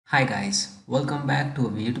Hi guys, welcome back to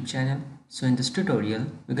our YouTube channel. So in this tutorial,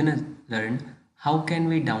 we're gonna learn how can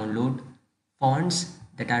we download fonts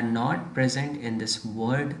that are not present in this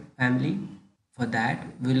Word family. For that,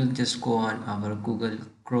 we'll just go on our Google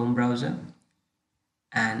Chrome browser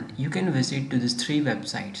and you can visit to these three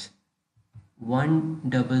websites: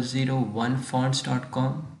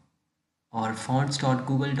 1001fonts.com or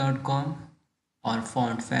fonts.google.com or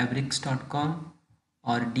fontfabrics.com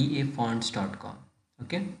or dafonts.com.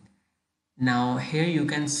 Okay. Now here you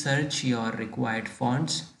can search your required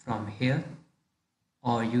fonts from here,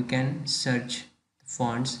 or you can search the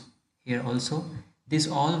fonts here also. This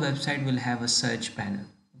all website will have a search panel.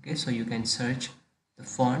 Okay, so you can search the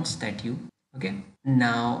fonts that you okay.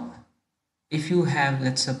 Now if you have,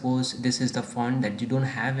 let's suppose this is the font that you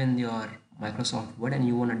don't have in your Microsoft Word and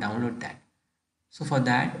you want to download that. So for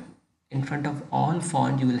that, in front of all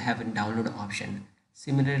font you will have a download option.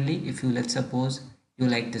 Similarly, if you, let's suppose you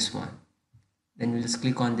like this one, then we'll just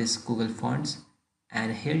click on this Google Fonts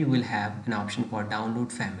and here you will have an option for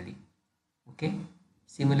download family. Okay,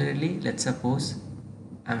 similarly, let's suppose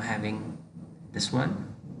I'm having this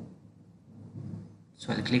one,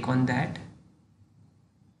 so I'll click on that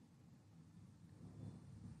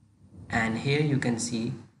and here you can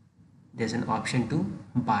see there's an option to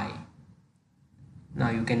buy. Now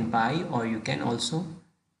you can buy or you can also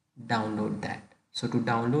download that. So to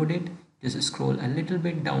download it, just scroll a little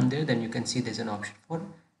bit down there, then you can see there's an option for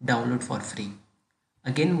download for free.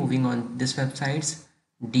 Again, moving on this website's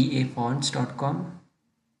dafonts.com.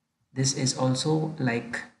 This is also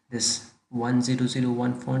like this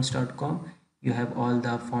 1001fonts.com. You have all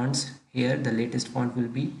the fonts here. The latest font will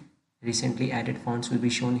be recently added fonts will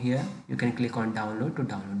be shown here. You can click on download to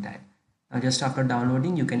download that. Now just after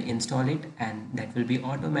downloading, you can install it and that will be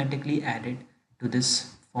automatically added to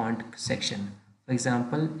this font section. For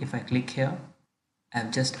example, if I click here,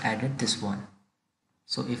 I've just added this one.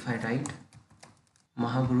 So if I write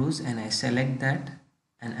Mahagurus and I select that,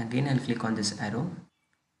 and again I'll click on this arrow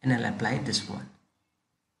and I'll apply this one.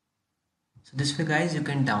 So this way guys, you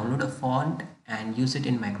can download a font and use it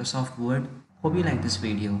in Microsoft Word. Hope you like this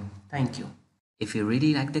video. Thank you. If you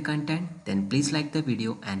really like the content, then please like the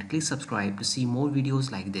video and click subscribe to see more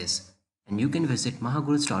videos like this. And you can visit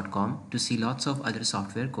mahagurus.com to see lots of other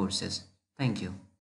software courses. Thank you.